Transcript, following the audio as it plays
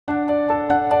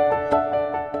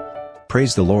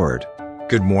Praise the Lord.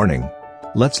 Good morning.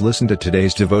 Let's listen to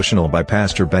today's devotional by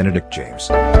Pastor Benedict James.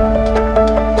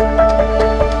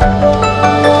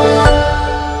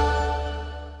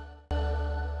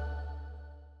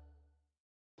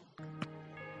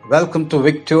 Welcome to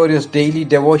Victorious Daily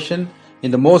Devotion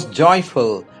in the most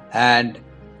joyful and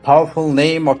powerful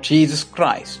name of Jesus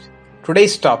Christ.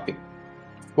 Today's topic: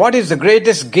 what is the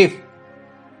greatest gift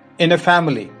in a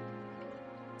family?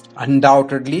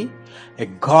 Undoubtedly, a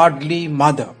godly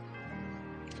mother.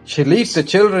 She leads the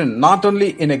children not only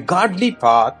in a godly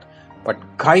path,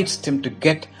 but guides them to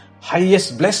get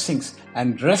highest blessings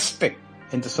and respect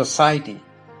in the society.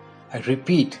 I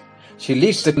repeat, she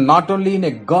leads them not only in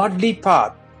a godly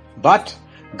path, but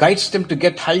guides them to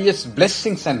get highest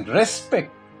blessings and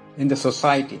respect in the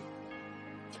society.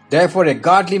 Therefore, a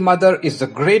godly mother is the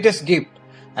greatest gift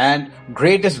and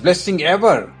greatest blessing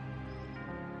ever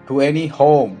to any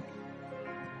home.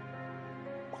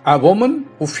 A woman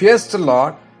who fears the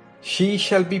Lord, she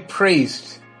shall be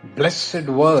praised. Blessed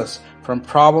verse from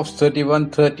Proverbs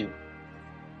 31:30.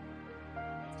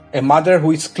 A mother who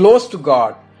is close to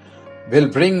God will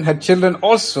bring her children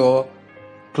also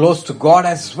close to God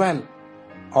as well.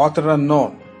 Author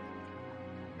unknown.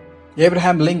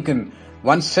 Abraham Lincoln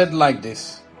once said like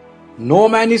this: "No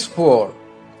man is poor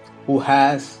who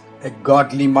has a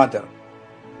godly mother."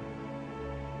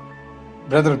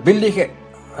 Brother Billy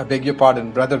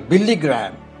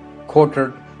Graham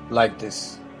quoted like this: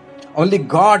 "Only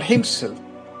God Himself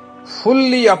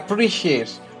fully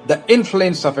appreciates the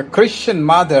influence of a Christian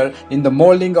mother in the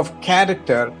molding of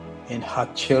character in her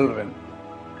children."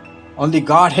 Only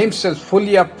God Himself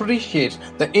fully appreciates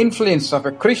the influence of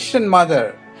a Christian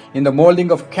mother in the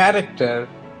molding of character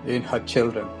in her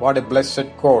children. What a blessed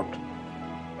quote.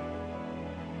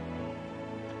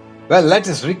 Well, let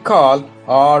us recall,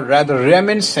 or rather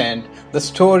reminiscent, the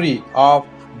story of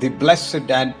the blessed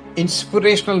and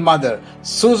inspirational mother,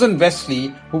 Susan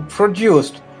Wesley, who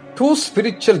produced two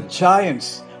spiritual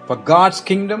giants for God's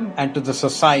kingdom and to the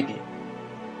society.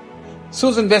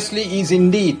 Susan Wesley is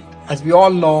indeed, as we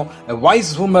all know, a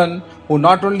wise woman who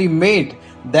not only made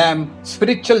them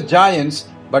spiritual giants,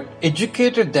 but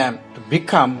educated them to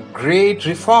become great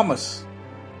reformers.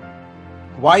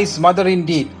 Wise mother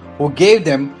indeed, who gave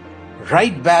them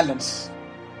right balance.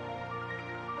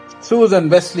 Susan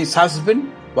Wesley's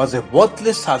husband was a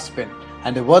worthless husband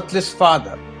and a worthless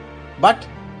father. But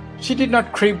she did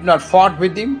not crib nor fought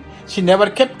with him. She never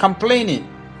kept complaining.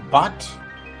 But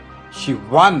she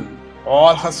won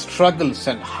all her struggles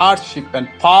and hardship and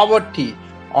poverty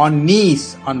on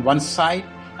knees on one side,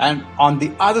 and on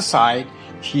the other side,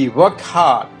 she worked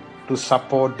hard to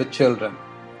support the children.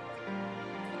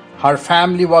 Her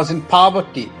family was in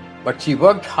poverty, but she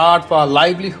worked hard for her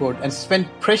livelihood and spent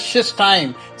precious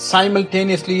time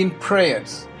simultaneously in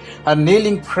prayers. Her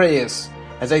kneeling prayers,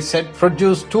 as I said,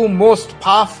 produced two most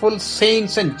powerful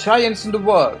saints and giants in the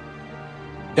world,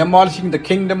 demolishing the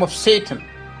kingdom of Satan.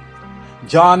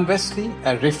 John Wesley,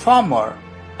 a reformer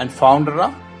and founder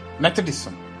of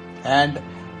Methodism, and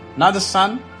another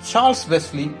son, Charles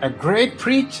Wesley, a great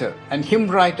preacher and hymn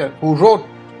writer who wrote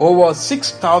over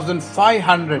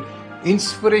 6,500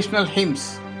 inspirational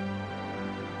hymns.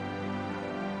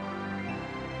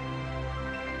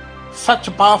 Such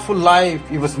a powerful life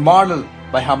he was modeled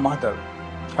by her mother.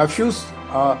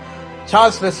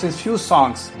 Charles Wesley's few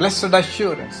songs: "Blessed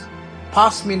Assurance,"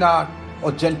 "Pass Me Not, O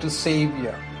Gentle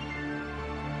Savior,"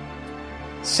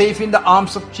 "Safe in the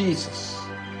Arms of Jesus."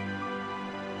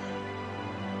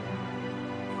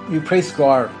 We praise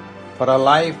God for her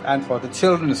life and for the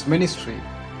children's ministry.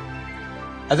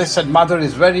 As I said, mother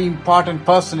is a very important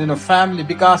person in a family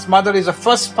because mother is the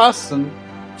first person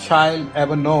child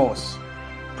ever knows.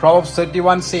 Proverbs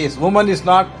 31 says, "Woman is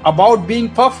not about being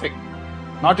perfect,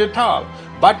 not at all,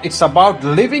 but it's about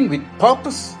living with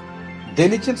purpose,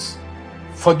 diligence,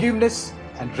 forgiveness,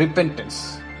 and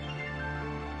repentance."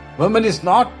 Woman is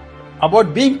not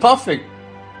about being perfect,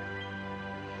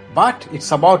 but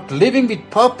it's about living with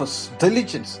purpose,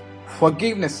 diligence,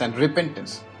 forgiveness, and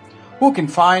repentance. Who can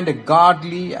find a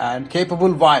godly and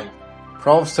capable wife?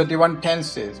 Proverbs 31:10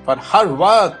 says, "For her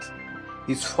worth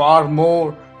is far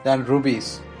more than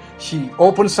rubies. She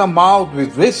opens her mouth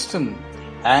with wisdom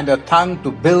and her tongue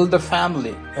to build the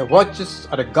family." A virtuous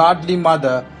or a godly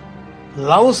mother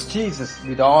loves Jesus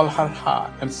with all her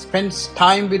heart and spends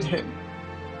time with Him.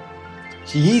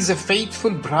 She is a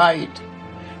faithful bride.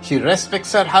 She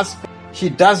respects her husband. She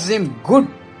does him good,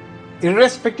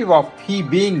 irrespective of he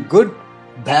being good,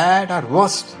 bad, or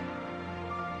worst.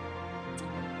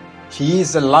 She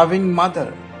is a loving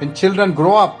mother. When children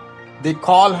grow up, they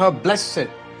call her blessed.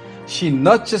 She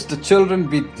nurtures the children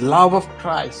with love of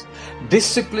Christ,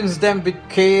 disciplines them with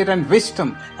care and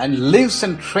wisdom, and lives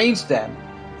and trains them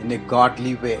in a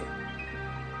godly way.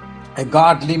 A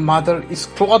godly mother is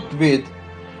clothed with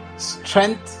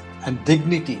strength and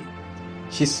dignity.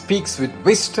 She speaks with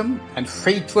wisdom and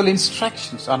faithful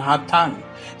instructions on her tongue.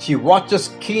 She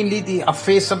watches keenly the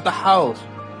affairs of the house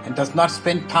and does not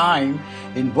spend time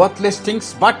in worthless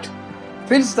things, but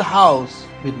fills the house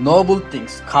with noble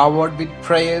things covered with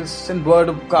prayers and word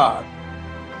of God.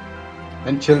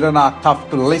 When children are tough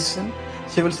to listen,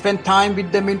 she will spend time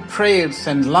with them in prayers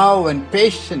and love and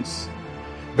patience,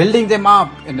 building them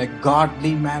up in a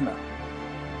godly manner.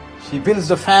 She builds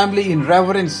the family in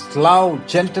reverence, love,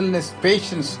 gentleness,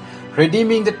 patience,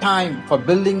 redeeming the time for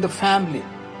building the family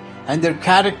and their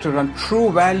character on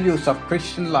true values of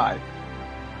Christian life.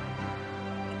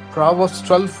 Proverbs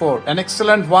 12:4, an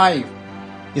excellent wife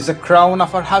is a crown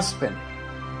of her husband,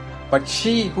 but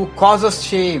she who causes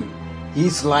shame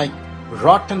is like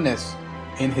rottenness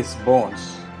in his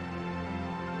bones.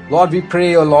 Lord, we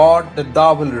pray, O Lord, that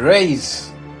thou will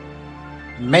raise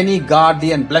many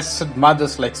godly and blessed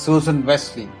mothers like Susan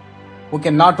Wesley, who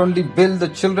can not only build the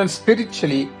children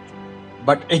spiritually,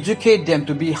 but educate them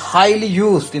to be highly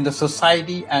used in the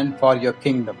society and for your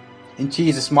kingdom. In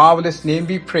Jesus' marvelous name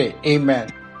we pray.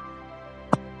 Amen.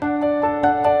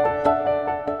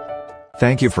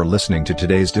 Thank you for listening to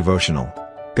today's devotional.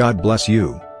 God bless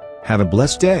you. Have a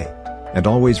blessed day. And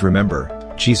always remember,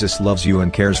 Jesus loves you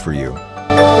and cares for you.